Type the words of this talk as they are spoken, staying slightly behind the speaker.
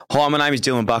Hi, my name is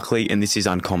Dylan Buckley and this is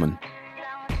Uncommon.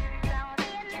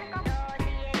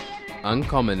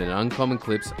 Uncommon and Uncommon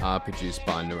clips are produced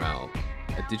by Narelle,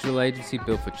 a digital agency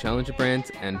built for challenger brands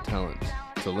and talent.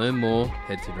 To learn more,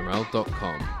 head to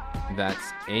narelle.com.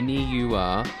 That's NEURALLE.com.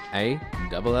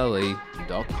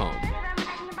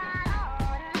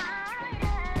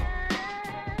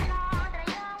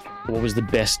 What was the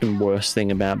best and worst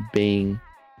thing about being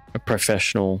a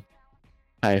professional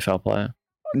AFL player?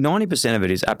 90% of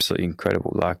it is absolutely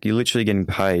incredible. Like, you're literally getting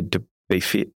paid to be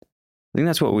fit. I think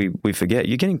that's what we forget.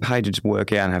 You're getting paid to just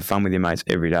work out and have fun with your mates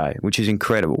every day, which is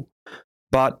incredible.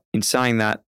 But in saying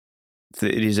that,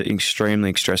 it is an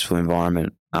extremely stressful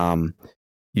environment.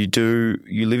 You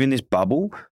live in this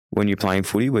bubble when you're playing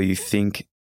footy where you think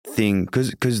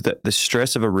because the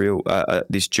stress of a real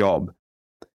this job,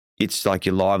 it's like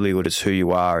your livelihood, it's who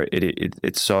you are.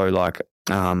 It's so like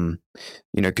ever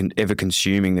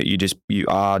consuming that you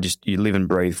live and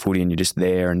breathe footy and you're just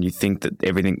there and you think that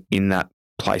everything in that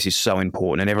place is so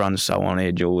important and everyone's so on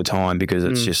edge all the time because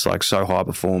it's just like so high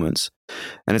performance.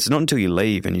 And it's not until you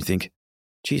leave and you think,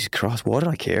 Jesus Christ, why did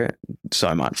I care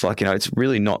so much? Like, it's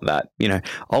really not that.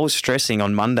 I was stressing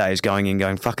on Mondays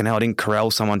going, fucking hell, I didn't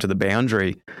corral someone to the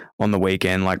boundary on the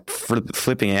weekend, like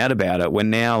flipping out about it.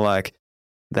 When now, like,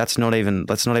 that's not even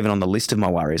on the list of my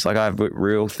worries. Like, I have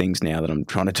real things now that I'm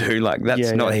trying to do. Like,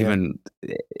 that's not even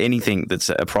anything that's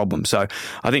a problem. So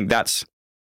I think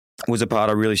was a part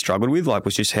I really struggled with, like,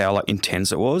 was just how like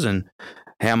intense it was and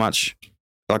how much,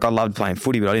 like, I loved playing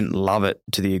footy, but I didn't love it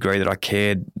to the degree that I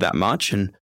cared that much.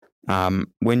 And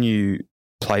when you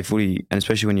play footy, and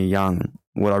especially when you're young,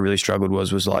 what I really struggled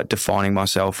was like defining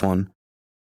myself on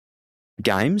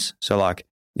games. So like,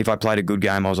 if I played a good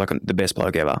game, I was like the best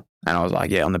bloke ever. And I was like,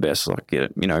 yeah, I'm the best, like,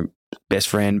 best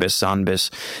friend, best son,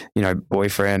 best,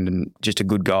 boyfriend, and just a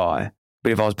good guy.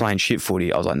 But if I was playing shit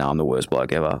footy, I was like, no, I'm the worst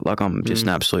bloke ever. Like, I'm just an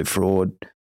absolute fraud.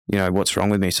 What's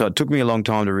wrong with me? So it took me a long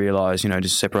time to realise,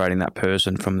 just separating that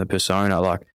person from the persona,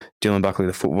 like Dylan Buckley,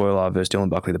 the footballer, versus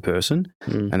Dylan Buckley, the person.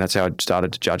 And that's how I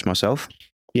started to judge myself.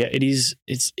 Yeah, it is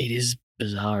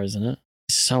bizarre, isn't it?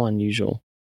 It's so unusual.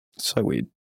 So weird.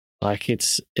 Like,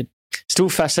 it still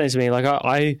fascinates me. Like,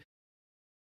 I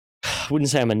wouldn't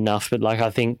say I'm enough, but like,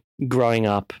 I think growing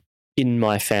up in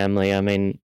my family, I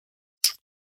mean,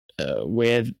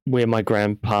 where my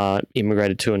grandpa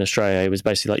immigrated to in Australia, it was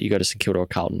basically like you go to St Kilda or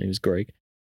Carlton. He was Greek,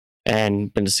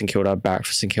 and been to St Kilda, barracked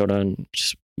for St Kilda, and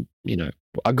just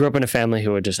I grew up in a family who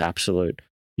were just absolutely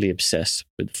obsessed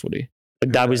with footy.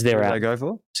 Like, that was their Who did they go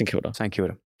for? St Kilda. St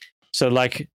Kilda. So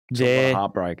like, a lot of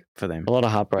heartbreak for them. A lot of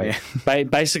heartbreak. Yeah.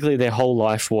 Basically, their whole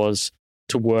life was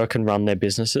to work and run their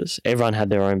businesses. Everyone had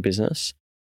their own business,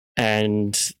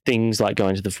 and things like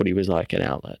going to the footy was like an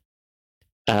outlet.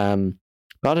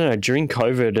 I don't know, during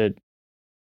COVID,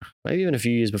 maybe even a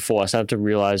few years before, I started to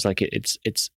realize like it's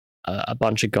a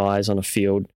bunch of guys on a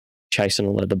field chasing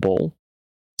a leather ball.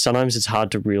 Sometimes it's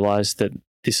hard to realize that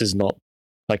this is not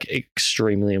like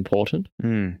extremely important,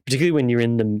 particularly when you're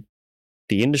in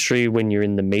the industry, when you're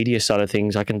in the media side of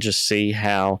things. I can just see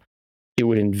how it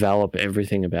would envelop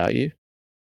everything about you.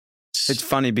 It's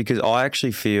funny because I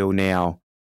actually feel now,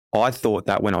 I thought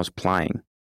that when I was playing,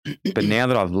 but now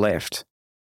that I've left,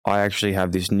 I actually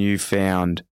have this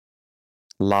newfound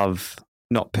love,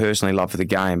 not personally love for the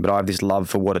game, but I have this love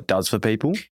for what it does for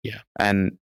people. Yeah.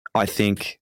 And I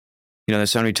think,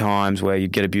 there's so many times where you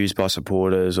get abused by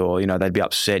supporters or, they'd be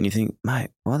upset and you think, mate,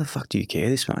 why the fuck do you care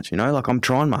this much? Like, I'm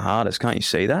trying my hardest. Can't you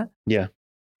see that? Yeah.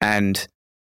 And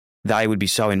they would be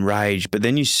so enraged. But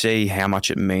then you see how much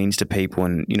it means to people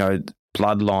and,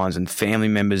 bloodlines and family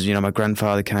members. My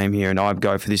grandfather came here and I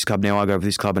go for this club, now I go for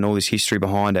this club, and all this history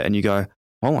behind it. And you go,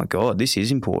 oh my God, this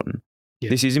is important. Yeah.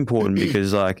 This is important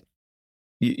because like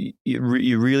you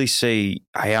really see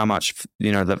how much,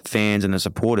 the fans and the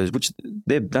supporters, which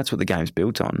that's what the game's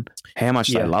built on, how much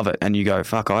they love it. And you go,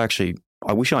 fuck, I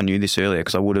wish I knew this earlier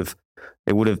because it would have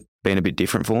been a bit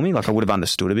different for me. Like, I would have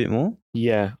understood a bit more.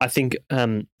 Yeah. I think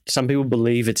some people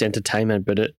believe it's entertainment,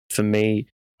 but for me,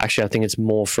 actually, I think it's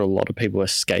more for a lot of people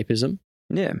escapism.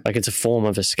 Yeah. Like, it's a form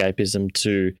of escapism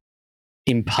to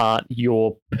impart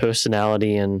your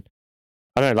personality. And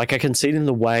I don't know, like, I can see it in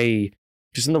the way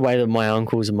that my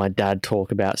uncles and my dad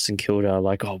talk about St Kilda,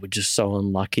 like, oh, we're just so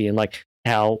unlucky, and like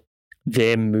how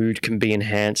their mood can be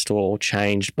enhanced or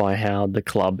changed by how the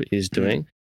club is doing.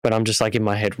 But I'm just like, in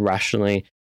my head, rationally,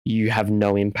 you have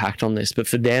no impact on this. But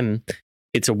for them,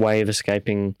 it's a way of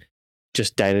escaping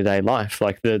just day-to-day life,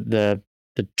 like the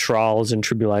trials and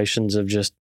tribulations of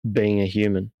just being a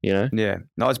human, Yeah.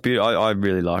 No, it's beautiful. I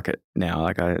really like it now.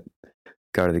 Like,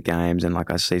 go to the games and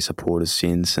like I see supporters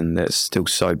since, and that's still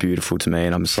so beautiful to me.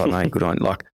 And I'm just like, mate, good on.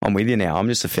 Like, I'm with you now. I'm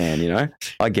just a fan, you know.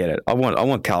 I get it. I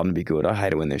want Carlton to be good. I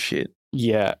hate it when they're shit.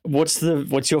 Yeah. What's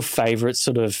your favourite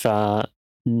sort of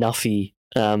nuffy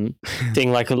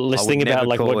thing? Like, let's think about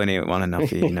like call what anyone a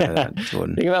nuffy. You know that,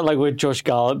 Jordan. think about like what Josh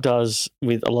Garlop does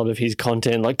with a lot of his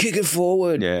content, like kick it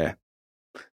forward. Yeah.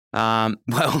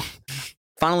 Well,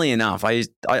 funnily enough, I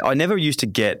never used to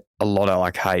get a lot of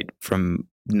like hate from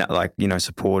like, you know,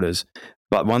 supporters.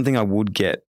 But one thing I would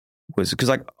get was because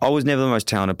like I was never the most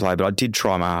talented player, but I did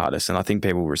try my hardest, and I think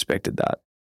people respected that.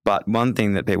 But one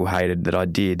thing that people hated that I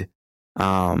did,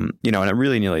 you know, and it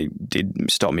really nearly did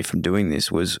stop me from doing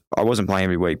this, was I wasn't playing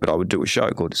every week, but I would do a show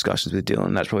called Discussions with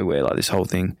Dylan. That's probably where like this whole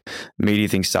media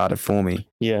thing started for me.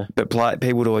 Yeah. But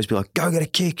people would always be like, go get a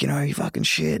kick, you know, you fucking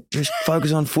shit. Just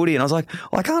focus on footy. And I was like,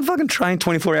 I can't fucking train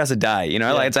 24 hours a day, you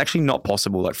know, like it's actually not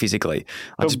possible, like physically.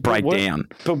 I just break down.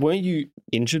 But weren't you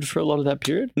injured for a lot of that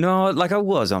period? No, like I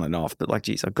was on and off, but like,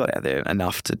 geez, I got out there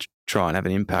enough to try and have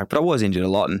an impact. But I was injured a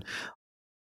lot, and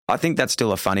I think that's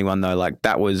still a funny one though. Like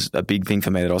that was a big thing for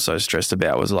me that I was so stressed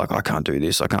about, was like, I can't do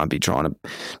this. I can't be trying to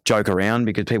joke around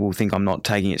because people think I'm not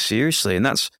taking it seriously. And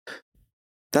that's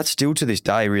still to this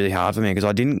day really hard for me, because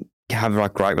I didn't have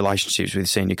like great relationships with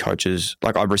senior coaches.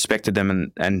 Like I respected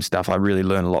them and stuff. I really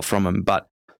learned a lot from them, but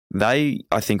they,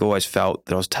 I think, always felt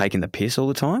that I was taking the piss all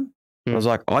the time. I was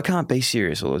like, I can't be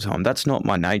serious all the time. That's not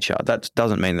my nature. That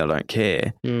doesn't mean that I don't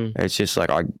care. It's just like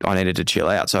I needed to chill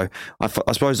out. So I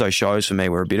suppose those shows for me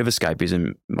were a bit of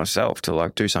escapism myself, to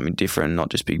like do something different and not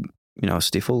just be, you know,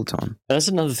 stiff all the time. That's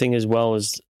another thing as well,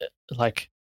 is like,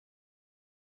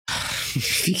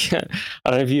 I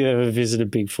don't know if you ever visited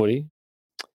Big Footy.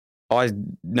 No,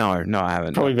 I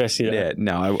haven't. Probably best you don't. Yeah,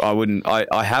 no, I wouldn't.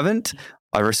 I haven't.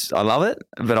 I love it,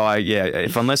 but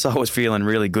unless I was feeling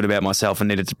really good about myself and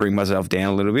needed to bring myself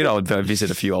down a little bit, I would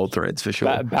visit a few old threads for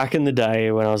sure. Back in the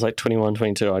day when I was like 21,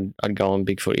 22, I'd go on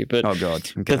Big Footy. But oh God,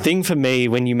 okay. The thing for me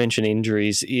when you mention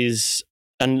injuries is,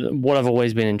 and what I've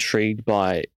always been intrigued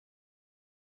by,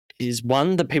 is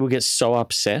one, that people get so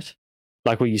upset,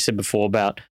 like what you said before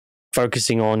about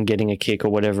focusing on getting a kick or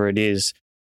whatever it is.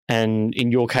 And in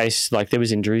your case, like there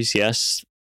was injuries, yes.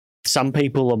 Some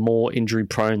people are more injury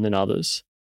prone than others.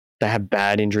 They have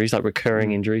bad injuries, like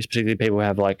recurring injuries, particularly people who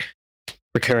have like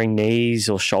recurring knees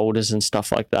or shoulders and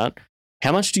stuff like that.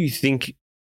 How much do you think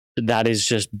that is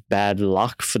just bad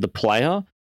luck for the player,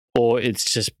 or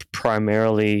it's just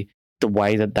primarily the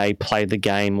way that they play the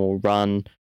game or run,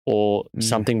 or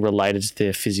something related to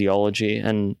their physiology,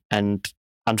 and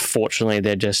unfortunately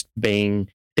their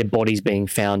body's being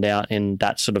found out in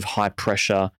that sort of high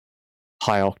pressure,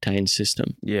 high octane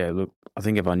system? Yeah, look, I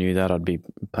think if I knew that, I'd be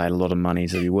paid a lot of money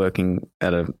to be working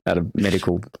at a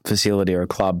medical facility or a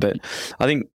club. But I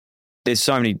think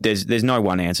there's no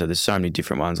one answer. There's so many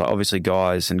different ones. Like obviously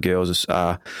guys and girls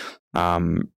are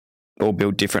all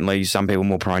built differently. Some people are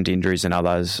more prone to injuries than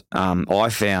others. I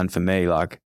found for me,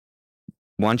 like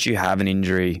once you have an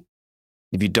injury,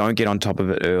 if you don't get on top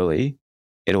of it early,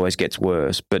 it always gets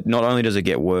worse. But not only does it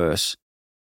get worse,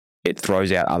 it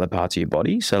throws out other parts of your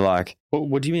body. So like,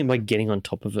 what do you mean by getting on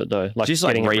top of it though? Like just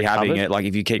like rehabbing it. Like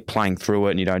if you keep playing through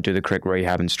it and you don't do the correct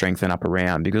rehab and strengthen up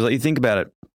around, because like you think about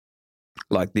it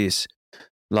like this,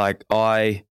 like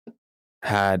I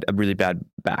had a really bad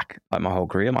back, like my whole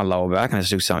career, my lower back, and it's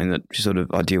still something that sort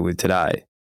of I deal with today.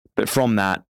 But from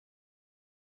that,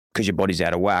 because your body's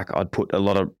out of whack, I'd put a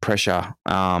lot of pressure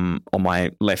on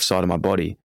my left side of my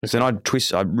body. So then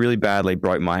I really badly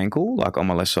broke my ankle, like on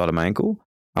my left side of my ankle.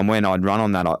 And when I'd run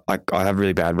on that, I have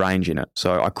really bad range in it.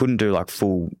 So I couldn't do like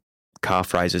full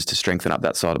calf raises to strengthen up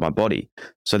that side of my body.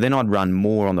 So then I'd run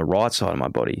more on the right side of my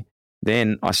body.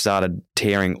 Then I started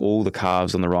tearing all the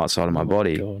calves on the right side of my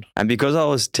body. God. And because I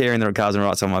was tearing the calves on the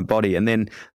right side of my body, and then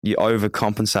you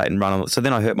overcompensate and run on, so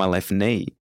then I hurt my left knee.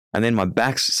 And then my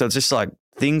back, so it's just like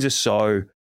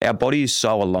our body is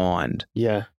so aligned.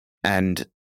 Yeah. And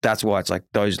that's why it's like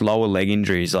those lower leg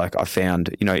injuries, like I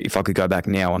found, you know, if I could go back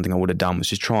now, one thing I would have done was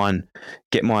just try and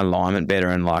get my alignment better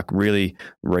and like really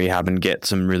rehab and get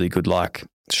some really good like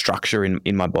structure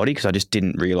in my body, because I just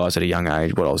didn't realize at a young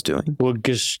age what I was doing. Well,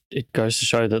 because it goes to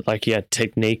show that like, yeah,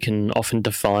 technique can often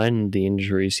define the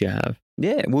injuries you have.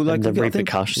 Yeah, well, like the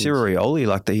repercussions. Cyril Rioli,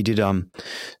 like he did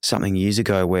something years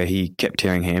ago where he kept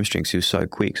tearing hamstrings. He was so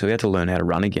quick, so he had to learn how to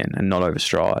run again and not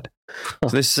overstride.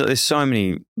 So there's so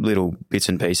many little bits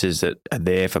and pieces that are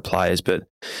there for players, but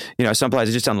you know, some players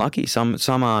are just unlucky. Some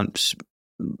aren't.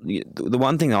 The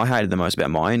one thing I hated the most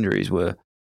about my injuries were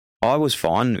I was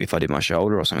fine if I did my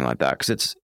shoulder or something like that,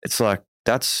 because it's like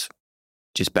that's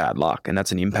just bad luck and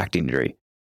that's an impact injury.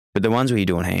 But the ones where you're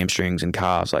doing hamstrings and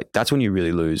calves, like that's when you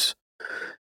really lose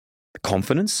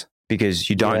confidence because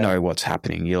you don't know what's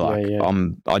happening. You're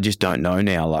like, I just don't know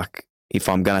now. Like if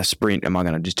I'm going to sprint, am I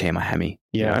going to just tear my hammy?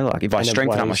 Yeah. You know? Like if I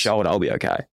strengthen up my shoulder, I'll be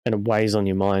okay. And it weighs on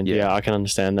your mind. Yeah, I can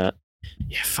understand that.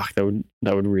 Yeah, fuck, that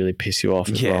would really piss you off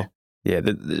as well. Yeah,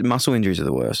 the muscle injuries are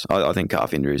the worst. I think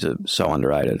calf injuries are so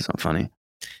underrated. It's not funny.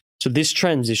 So this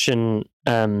transition,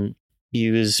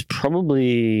 you was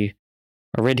probably,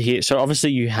 I read here, so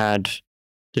obviously you had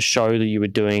the show that you were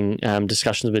doing,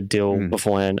 discussions with Dill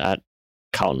beforehand at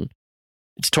Carlton.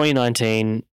 It's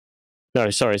 2019. No,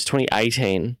 sorry, it's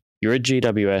 2018. You're at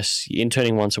GWS. You're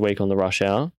interning once a week on the Rush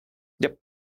Hour. Yep.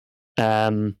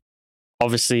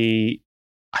 Obviously,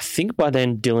 I think by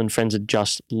then Dylan Friends had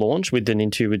just launched with an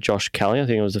interview with Josh Kelly. I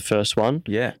think it was the first one.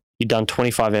 Yeah. You'd done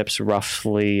 25 eps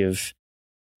roughly of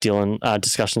Dylan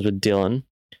discussions with Dylan.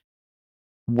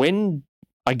 When,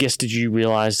 I guess, did you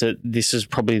realize that this is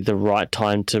probably the right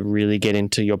time to really get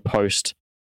into your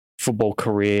post-football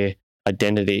career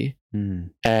identity?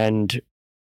 And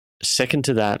second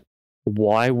to that,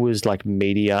 why was like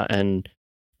media and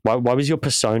why was your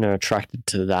persona attracted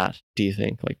to that, do you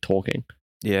think, like talking?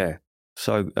 Yeah.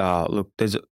 So, look,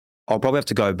 I'll probably have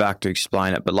to go back to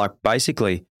explain it, but like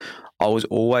basically I was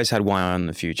always had one eye on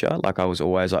the future. Like I was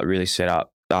always like really set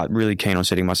up, really keen on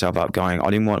setting myself up going, I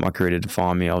didn't want my career to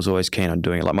define me. I was always keen on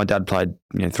doing it. Like my dad played,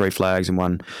 3 flags and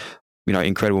won,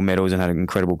 incredible medals and had an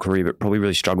incredible career, but probably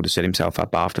really struggled to set himself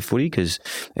up after footy because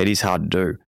it is hard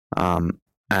to do.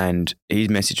 And his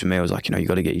message to me was like, you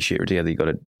got to get your shit together. You got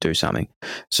to do something.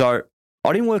 So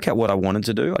I didn't work out what I wanted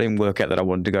to do. I didn't work out that I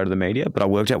wanted to go to the media, but I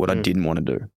worked out what I didn't want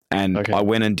to do. And I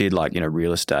went and did like,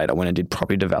 real estate. I went and did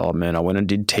property development. I went and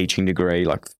did teaching degree.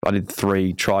 Like I did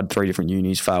tried 3 different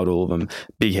unis, failed all of them,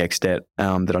 big HECS debt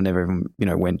that I never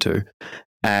even, went to.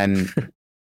 And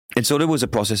it sort of was a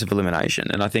process of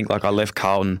elimination. And I think like I left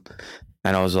Carlton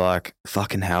and I was like,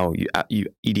 fucking hell, you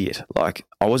idiot. Like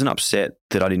I wasn't upset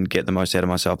that I didn't get the most out of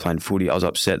myself playing footy. I was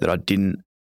upset that I didn't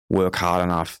work hard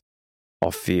enough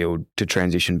off field to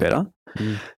transition better.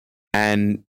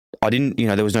 And I didn't,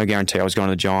 there was no guarantee I was going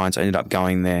to the Giants. I ended up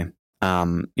going there,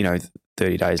 30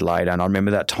 days later. And I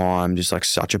remember that time just like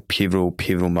such a pivotal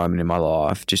moment in my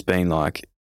life, just being like,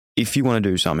 if you want to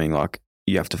do something, like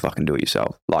you have to fucking do it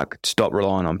yourself. Like stop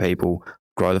relying on people,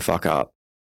 grow the fuck up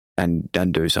and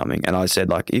do something. And I said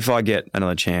like, if I get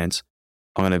another chance,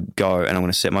 I'm going to go and I'm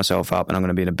going to set myself up and I'm going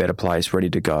to be in a better place, ready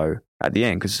to go at the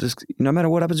end. Because no matter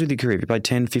what happens with your career, if you play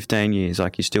 10, 15 years,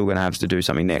 like you're still going to have to do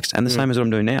something next. And the same as what I'm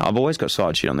doing now. I've always got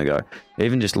side shit on the go. I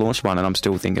even just launched one and I'm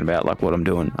still thinking about like what I'm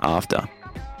doing after.